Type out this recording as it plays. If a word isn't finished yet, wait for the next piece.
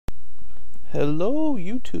Hello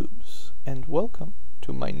YouTubes, and welcome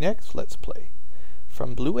to my next Let's Play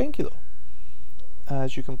from Blue Ankylo.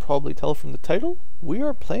 As you can probably tell from the title, we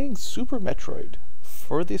are playing Super Metroid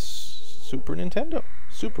for this Super Nintendo.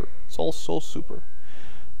 Super. It's all so super.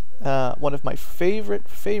 One of my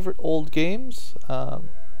favorite old games.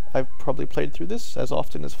 I've probably played through this as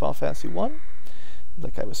often as Final Fantasy 1,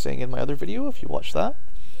 like I was saying in my other video if you watch that.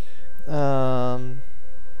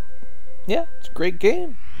 Yeah, it's a great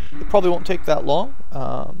game. It probably won't take that long.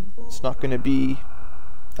 It's not going to be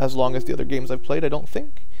as long as the other games I've played, I don't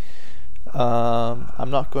think.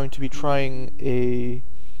 I'm not going to be trying a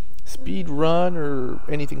speed run or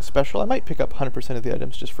anything special. I might pick up 100% of the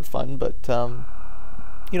items just for fun, but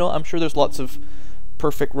you know, I'm sure there's lots of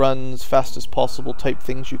perfect runs, fastest possible type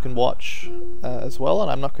things you can watch as well,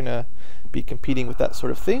 and I'm not going to be competing with that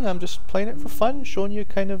sort of thing. I'm just playing it for fun, showing you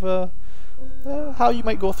kind of how you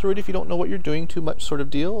might go through it if you don't know what you're doing too much sort of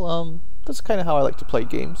deal. That's kind of how I like to play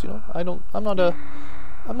games, you know. I'm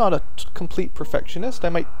not a complete perfectionist. I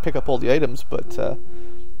might pick up all the items, but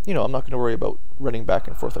you know, I'm not going to worry about running back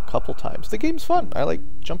and forth a couple times. The game's fun. I like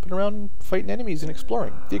jumping around, fighting enemies, and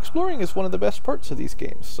exploring. The exploring is one of the best parts of these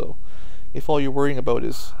games, so if all you're worrying about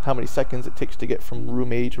is how many seconds it takes to get from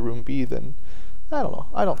room A to room B, then I don't know.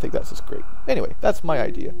 I don't think that's as great. Anyway, that's my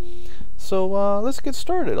idea. So let's get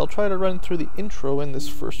started. I'll try to run through the intro in this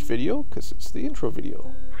first video, because it's the intro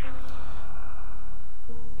video.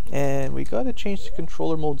 And we got to change the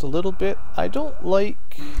controller modes a little bit. I don't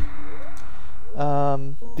like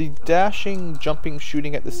the dashing, jumping,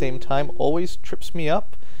 shooting at the same time always trips me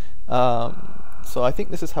up. So I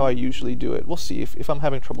think this is how I usually do it. We'll see. If I'm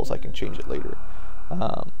having troubles, I can change it later.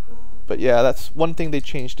 But yeah, that's one thing they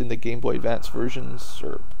changed in the Game Boy Advance versions,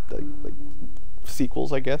 or like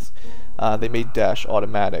sequels, I guess. They made dash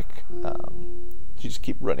automatic. You just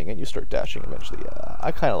keep running and you start dashing eventually.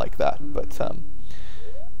 I kind of like that, but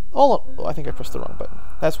oh, I think I pressed the wrong button.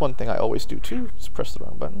 That's one thing I always do too, just press the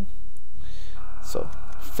wrong button. So,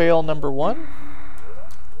 fail number 1.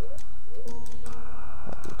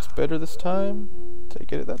 That looks better this time. Did I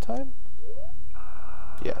get it that time?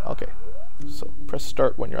 Yeah, okay. So, press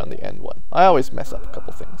start when you're on the end one. I always mess up a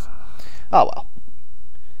couple things. Oh well.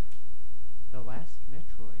 The last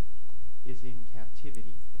Metroid is in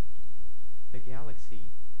captivity. The galaxy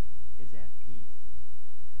is at peace.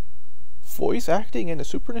 Voice acting in a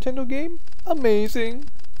Super Nintendo game? Amazing!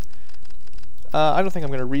 I don't think I'm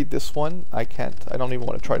going to read this one. I can't. I don't even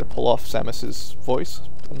want to try to pull off Samus's voice.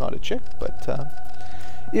 I'm not a chick, but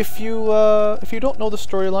if you don't know the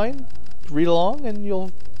storyline, read along and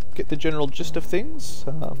you'll get the general gist of things.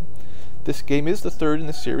 This game is the third in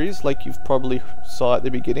the series, like you've probably saw at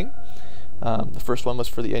the beginning. The first one was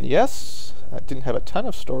for the NES. It didn't have a ton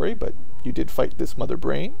of story, but you did fight this Mother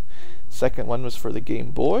Brain. Second one was for the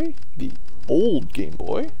Game Boy, the old Game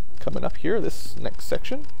Boy, coming up here, this next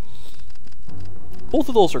section. Both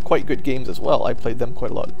of those are quite good games as well. I played them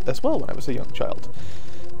quite a lot as well when I was a young child.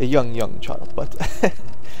 A young child, but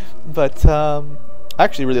but I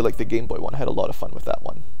actually really like the Game Boy one. I had a lot of fun with that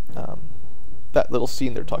one. That little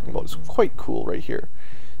scene they're talking about is quite cool right here.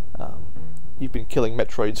 You've been killing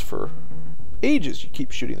Metroids for ages, you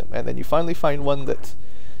keep shooting them, and then you finally find one that,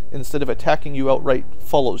 instead of attacking you outright,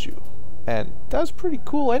 follows you. And that was a pretty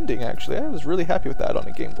cool ending, actually. I was really happy with that on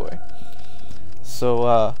a Game Boy.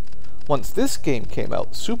 So, once this game came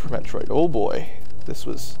out, Super Metroid, oh boy, this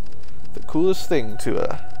was the coolest thing to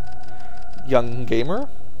a young gamer.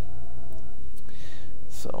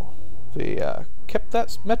 So, they kept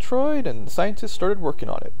that Metroid, and scientists started working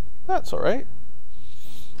on it. That's alright.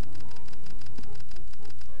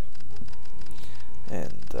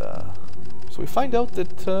 And so we find out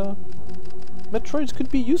that Metroids could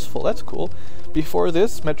be useful. That's cool. Before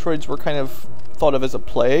this, Metroids were kind of thought of as a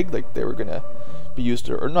plague, like they were going to be used,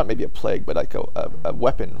 or not maybe a plague, but like a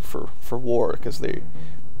weapon for war, because they're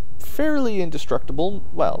fairly indestructible.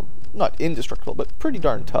 Well, not indestructible, but pretty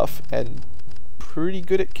darn tough, and pretty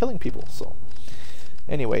good at killing people. So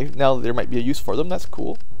anyway, now there might be a use for them. That's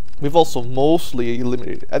cool. We've also mostly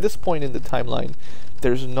eliminated, at this point in the timeline,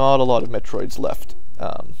 there's not a lot of Metroids left.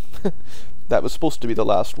 That was supposed to be the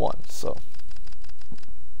last one, so.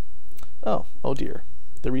 Oh dear.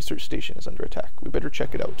 The research station is under attack. We better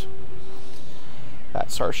check it out.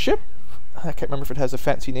 That's our ship. I can't remember if it has a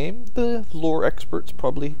fancy name. The lore experts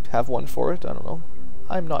probably have one for it. I don't know.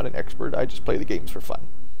 I'm not an expert. I just play the games for fun.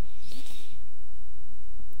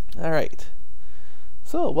 Alright.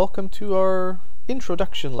 So, welcome to our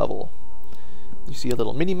introduction level. You see a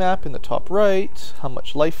little mini-map in the top right, how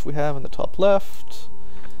much life we have in the top left.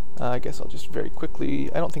 I guess I'll just very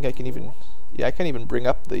quickly, I don't think I can even, yeah, I can't even bring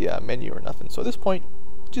up the menu or nothing. So at this point,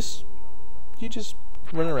 just you just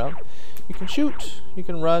run around. You can shoot, you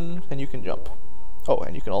can run, and you can jump. Oh,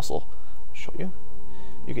 and you can also show you.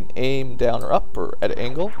 You can aim down or up or at an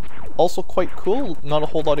angle. Also quite cool. Not a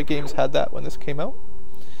whole lot of games had that when this came out.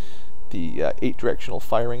 The 8-directional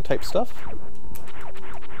firing type stuff.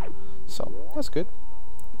 So that's good.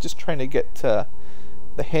 Just trying to get the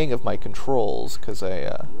hang of my controls, because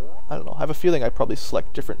I don't know. I have a feeling I probably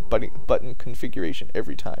select different button configuration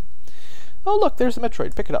every time. Oh look, there's the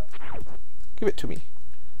Metroid. Pick it up. Give it to me.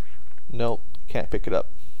 No, can't pick it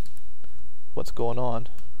up. What's going on?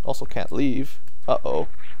 Also can't leave. Uh-oh.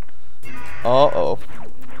 Uh-oh.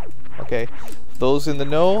 Okay, those in the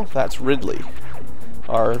know, that's Ridley.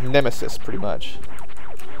 Our nemesis, pretty much.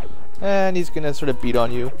 And he's gonna sort of beat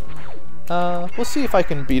on you. We'll see if I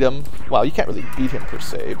can beat him. Well, you can't really beat him per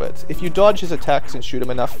se, but if you dodge his attacks and shoot him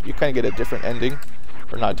enough, you kind of get a different ending.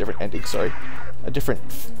 Or not a different ending, sorry. A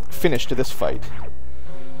different finish to this fight.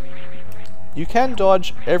 You can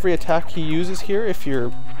dodge every attack he uses here if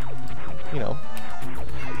you're, you know,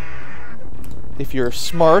 if you're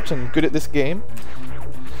smart and good at this game.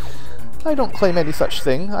 I don't claim any such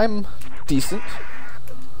thing. I'm decent.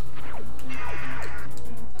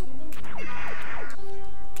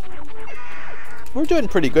 We're doing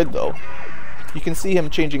pretty good though. You can see him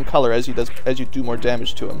changing color as you do more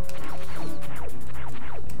damage to him.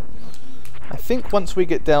 I think once we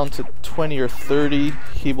get down to 20 or 30,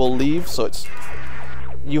 he will leave, so it's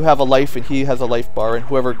you have a life and he has a life bar, and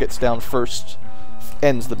whoever gets down first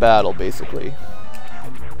ends the battle, basically.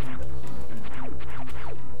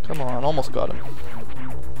 Come on, almost got him.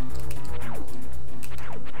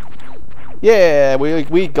 Yeah,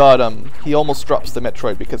 we got him. He almost drops the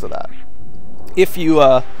Metroid because of that. If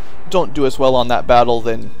you don't do as well on that battle,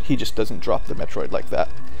 then he just doesn't drop the Metroid like that.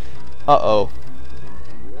 Uh-oh.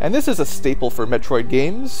 And this is a staple for Metroid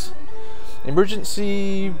games.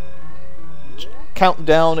 Emergency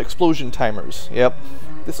countdown explosion timers. Yep,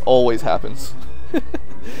 this always happens.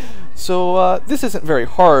 So this isn't very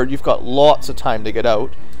hard. You've got lots of time to get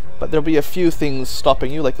out. But there'll be a few things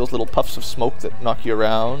stopping you, like those little puffs of smoke that knock you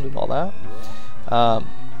around and all that.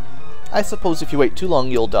 I suppose if you wait too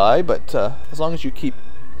long you'll die, but as long as you keep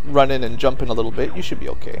running and jumping a little bit, you should be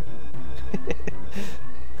okay.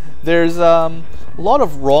 There's a lot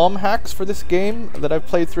of ROM hacks for this game that I've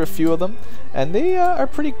played through a few of them, and they are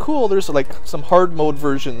pretty cool. There's like some hard mode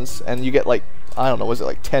versions, and you get like, I don't know, was it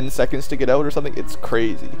like 10 seconds to get out or something? It's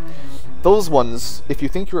crazy. Those ones, if you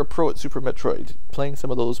think you're a pro at Super Metroid, playing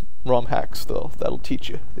some of those ROM hacks, though, that'll teach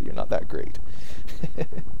you that you're not that great.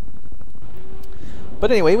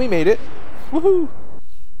 But anyway, we made it. Woohoo!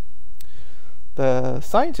 The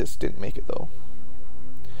scientists didn't make it, though.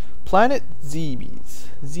 Planet Zebes.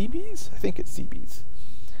 Zebes? I think it's Zebes.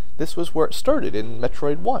 This was where it started in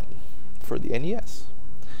Metroid 1 for the NES.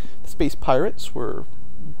 The space pirates were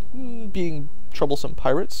being troublesome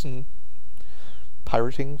pirates and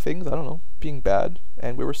pirating things, I don't know, being bad,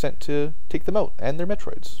 and we were sent to take them out and their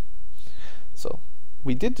Metroids. So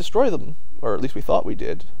we did destroy them, or at least we thought we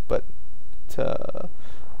did, but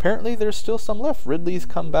apparently there's still some left. Ridley's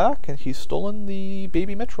come back and he's stolen the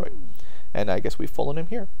baby Metroid, and I guess we've followed him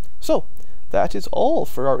here. So that is all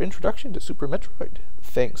for our introduction to Super Metroid.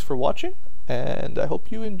 Thanks for watching, and I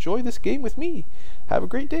hope you enjoy this game with me. Have a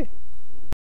great day.